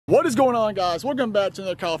What is going on, guys? Welcome back to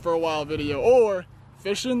another Kyle for a While video, or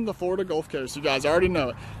fishing the Florida Gulf Coast. You guys already know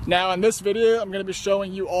it. Now in this video, I'm going to be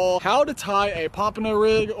showing you all how to tie a pompano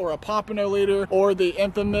rig or a pompano leader or the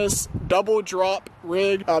infamous double drop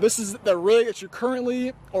rig. This is the rig that you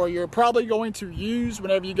currently or you're probably going to use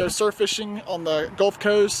whenever you go surf fishing on the Gulf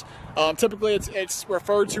Coast. Typically it's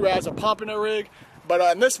referred to as a pompano rig, but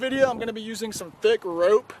in this video I'm going to be using some thick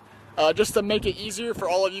rope just to make it easier for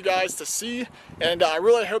all of you guys to see. And I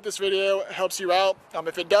really hope this video helps you out.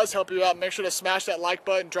 If it does help you out, make sure to smash that like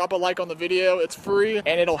button, drop a like on the video. It's free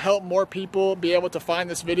and it'll help more people be able to find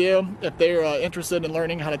this video if they're interested in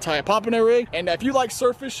learning how to tie a pompano rig. And if you like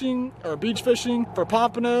surf fishing or beach fishing for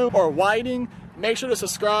pompano or whiting, make sure to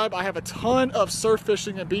subscribe. I have a ton of surf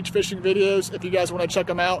fishing and beach fishing videos if you guys want to check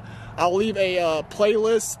them out. I'll leave a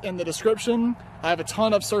playlist in the description. I have a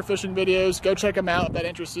ton of surf fishing videos. Go check them out if that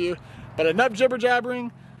interests you. But enough jibber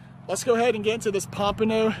jabbering. Let's go ahead and get into this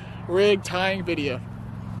pompano rig tying video.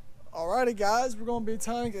 Alrighty guys, we're going to be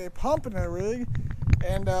tying a pompano rig.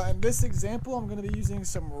 And in this example, I'm going to be using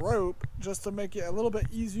some rope just to make it a little bit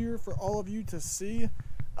easier for all of you to see.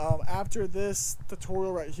 After this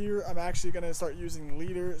tutorial right here, I'm actually going to start using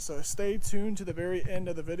leader, so stay tuned to the very end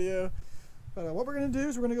of the video. But what we're going to do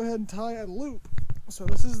is we're going to go ahead and tie a loop. So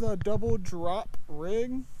this is the double drop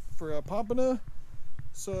rig for a pompano.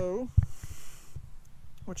 So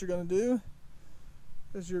what you're going to do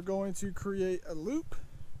is you're going to create a loop.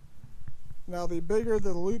 Now the bigger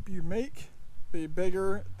the loop you make, the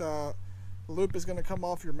bigger the loop is going to come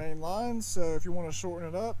off your main line. So if you want to shorten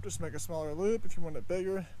it up, just make a smaller loop. If you want it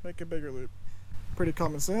bigger, make a bigger loop. Pretty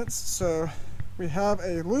common sense. So we have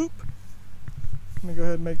a loop. Let me go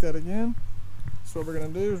ahead and make that again. So what we're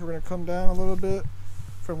going to do is we're going to come down a little bit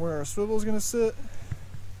from where our swivel is going to sit.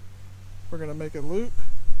 We're going to make a loop.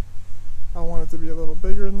 I want it to be a little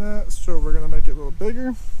bigger than that, so we're going to make it a little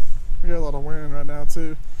bigger. We got a lot of wind right now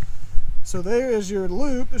too. So there is your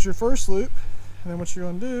loop. That's your first loop. And then what you're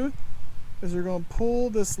going to do is you're going to pull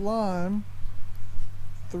this line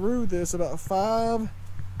through this about 4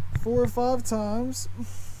 or 5 times.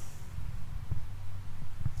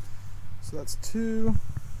 So that's 2,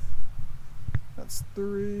 that's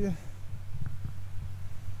 3,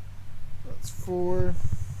 that's 4,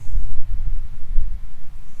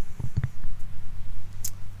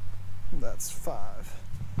 and that's 5.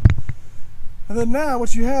 And then now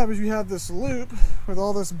what you have is you have this loop with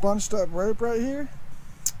all this bunched up rope right here.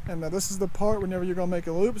 And now this is the part whenever you're going to make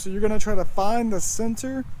a loop. So you're going to try to find the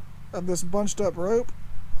center of this bunched up rope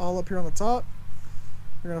all up here on the top.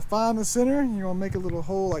 You're going to find the center and you're going to make a little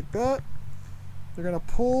hole like that. You're going to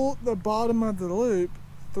pull the bottom of the loop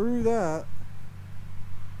through that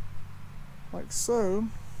like so. And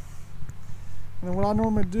then what I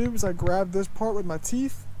normally do is I grab this part with my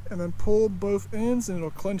teeth and then pull both ends and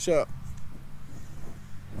it'll clench up.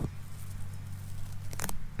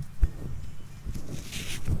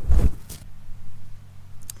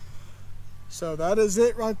 So that is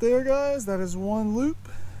it right there, guys. That is one loop.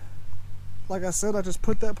 Like I said, I just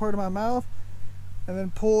put that part in my mouth and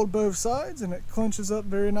then pulled both sides and it clenches up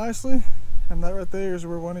very nicely. And that right there is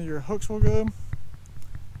where one of your hooks will go.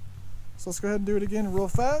 So let's go ahead and do it again real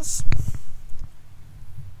fast.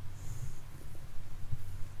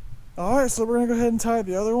 Alright, so we're going to go ahead and tie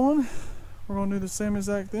the other one. We're going to do the same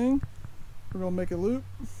exact thing. We're going to make a loop.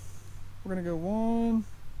 We're going to go 1,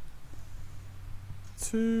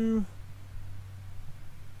 2,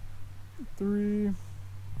 3,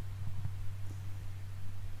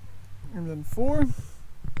 and then 4,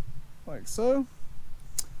 like so.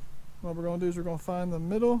 What we're going to do is we're going to find the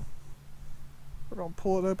middle. We're going to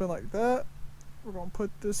pull it open like that. We're going to put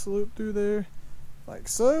this loop through there like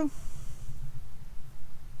so.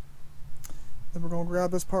 Then we're going to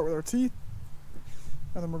grab this part with our teeth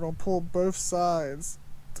and then we're going to pull both sides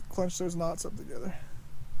to clench those knots up together.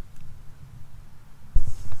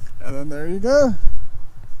 And then there you go.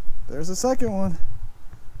 There's the second one.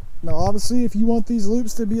 Now obviously if you want these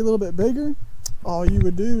loops to be a little bit bigger, all you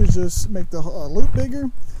would do is just make the loop bigger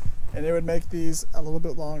and it would make these a little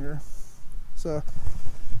bit longer. So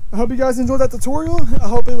I hope you guys enjoyed that tutorial. I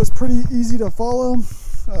hope it was pretty easy to follow.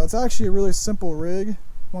 It's actually a really simple rig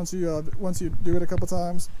once you do it a couple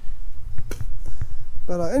times.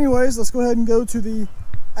 But anyways, let's go ahead and go to the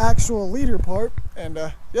actual leader part and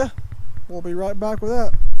yeah, we'll be right back with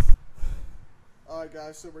that. Alright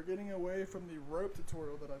guys, so we're getting away from the rope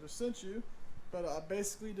tutorial that I just sent you, but I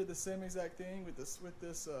basically did the same exact thing with this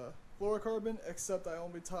fluorocarbon, except I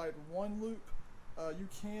only tied one loop. You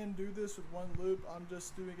can do this with one loop. I'm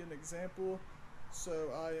just doing an example,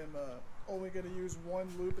 so I am only going to use one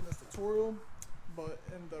loop in this tutorial. but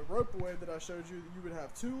in the rope way that I showed you, you would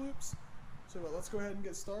have 2 loops. So let's go ahead and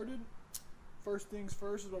get started. First things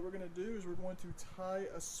first is what we're going to do is we're going to tie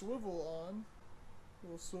a swivel on. A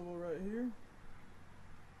little swivel right here.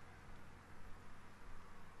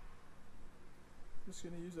 Just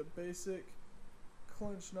going to use a basic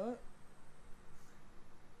clinch nut.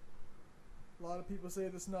 A lot of people say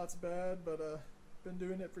this nut's bad, but been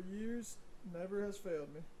doing it for years. Never has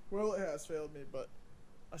failed me. Well, it has failed me, but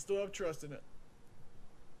I still have trust in it.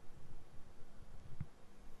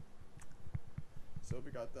 So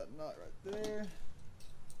we got that knot right there.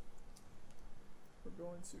 We're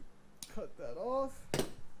going to cut that off.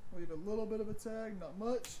 Leave a little bit of a tag, not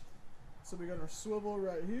much. So we got our swivel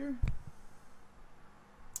right here.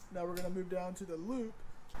 Now we're going to move down to the loop.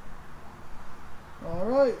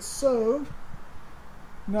 Alright, so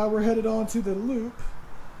now we're headed on to the loop.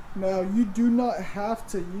 Now you do not have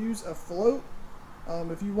to use a float.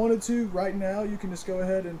 If you wanted to, right now you can just go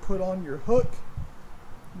ahead and put on your hook.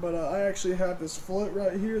 But I actually have this float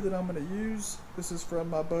right here that I'm going to use. This is from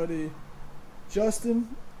my buddy Justin,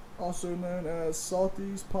 also known as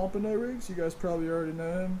Salty's Pompano Rigs. You guys probably already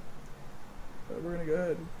know him. But we're going to go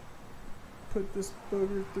ahead and put this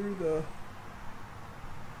booger through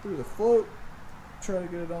the float. Try to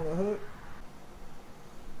get it on the hook.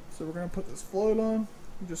 So we're going to put this float on.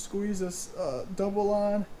 You just squeeze this double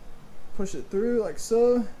line, push it through like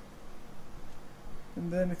so.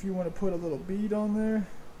 And then if you want to put a little bead on there,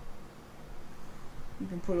 you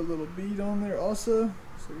can put a little bead on there also.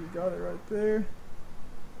 So you got it right there.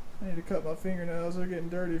 I need to cut my fingernails. They're getting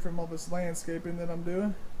dirty from all this landscaping that I'm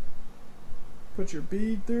doing. Put your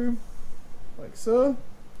bead through like so.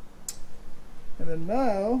 And then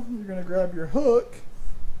now you're going to grab your hook.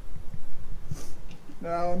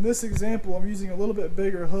 Now in this example I'm using a little bit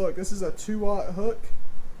bigger hook. This is a 2-aught hook.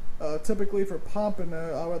 Typically for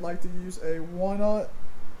pompano I would like to use a 1-aught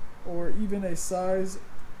or even a size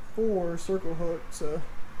 4 circle hook. So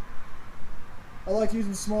I like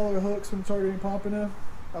using smaller hooks when targeting pompano.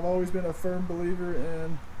 I've always been a firm believer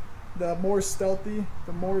in the more stealthy,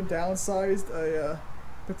 the more downsized a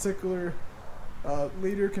particular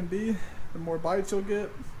leader can be, the more bites you'll get.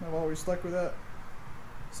 I've always stuck with that.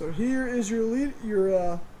 So here is your lead,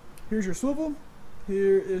 here's your swivel.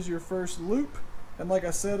 Here is your first loop. And like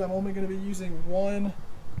I said, I'm only going to be using one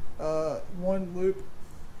loop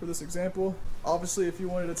for this example. Obviously, if you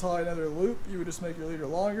wanted to tie another loop, you would just make your leader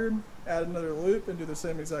longer, add another loop, and do the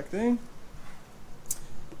same exact thing.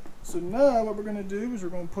 So now what we're going to do is we're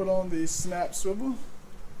going to put on the snap swivel.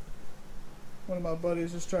 One of my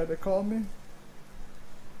buddies just tried to call me.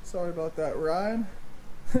 Sorry about that, Ryan.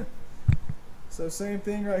 So same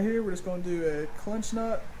thing right here, we're just going to do a clinch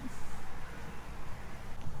knot.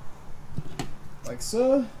 Like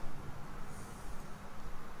so.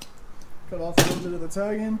 Cut off a little bit of the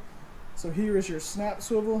tagging. So here is your snap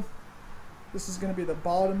swivel. This is going to be the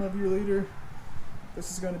bottom of your leader.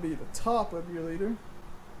 This is going to be the top of your leader.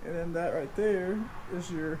 And then that right there is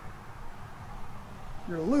your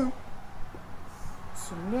loop.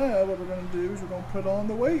 So now what we're going to do is we're going to put on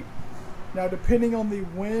the weight. Now depending on the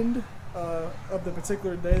wind of the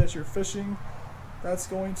particular day that you're fishing, that's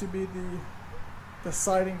going to be the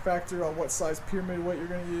deciding factor on what size pyramid weight you're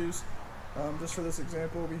going to use. Just for this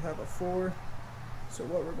example, we have a 4. So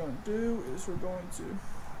what we're going to do is we're going to,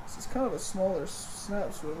 this is kind of a smaller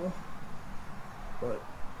snap swivel, but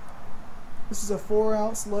this is a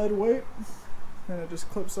 4-ounce lead weight, and it just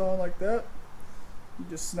clips on like that. You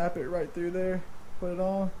just snap it right through there, put it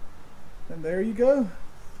on, and there you go,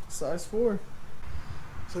 size 4.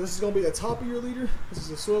 So this is going to be the top of your leader. This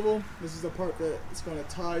is a swivel. This is the part that it's going to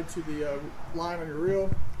tie to the line on your reel.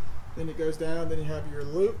 Then it goes down. Then you have your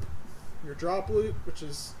loop, your drop loop, which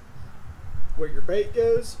is where your bait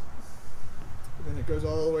goes. And then it goes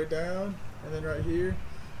all the way down. And then right here,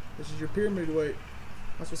 this is your pyramid weight.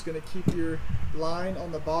 That's what's going to keep your line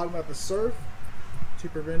on the bottom of the surf to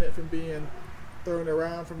prevent it from being thrown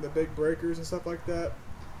around from the big breakers and stuff like that.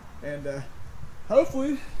 And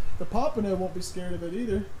hopefully the pompano won't be scared of it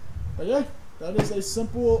either. But yeah, that is a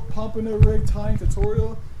simple pompano rig tying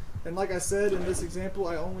tutorial. And like I said, in this example,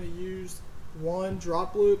 I only used one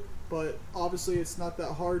drop loop, but obviously it's not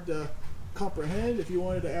that hard to comprehend. If you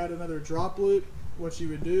wanted to add another drop loop, what you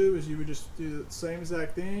would do is you would just do the same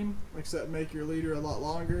exact thing, except make your leader a lot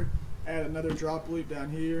longer, add another drop loop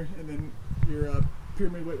down here, and then your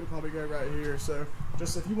pyramid weight would probably go right here. So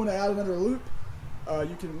just if you want to add another loop,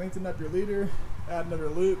 you can lengthen up your leader, add another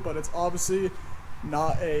loop, but it's obviously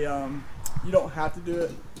not a, you don't have to do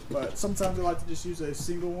it, but sometimes I like to just use a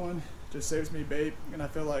single one. It just saves me bait, and I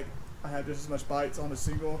feel like I have just as much bites on a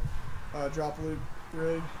single drop loop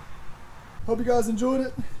rig. Hope you guys enjoyed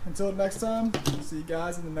it. Until next time, see you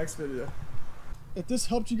guys in the next video. If this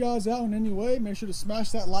helped you guys out in any way, make sure to smash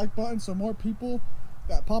that like button so more people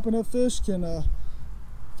that pompano fish can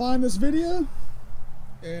find this video.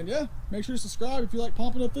 And yeah, make sure to subscribe if you like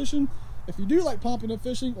pompano fishing. If you do like pompano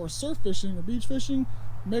fishing or surf fishing or beach fishing,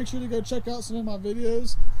 make sure to go check out some of my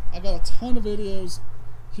videos. I got a ton of videos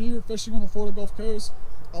here fishing on the Florida Gulf Coast.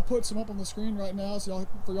 I'll put some up on the screen right now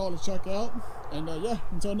for y'all to check out. And yeah,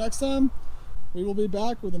 until next time, we will be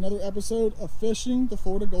back with another episode of Fishing the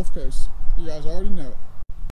Florida Gulf Coast. You guys already know it.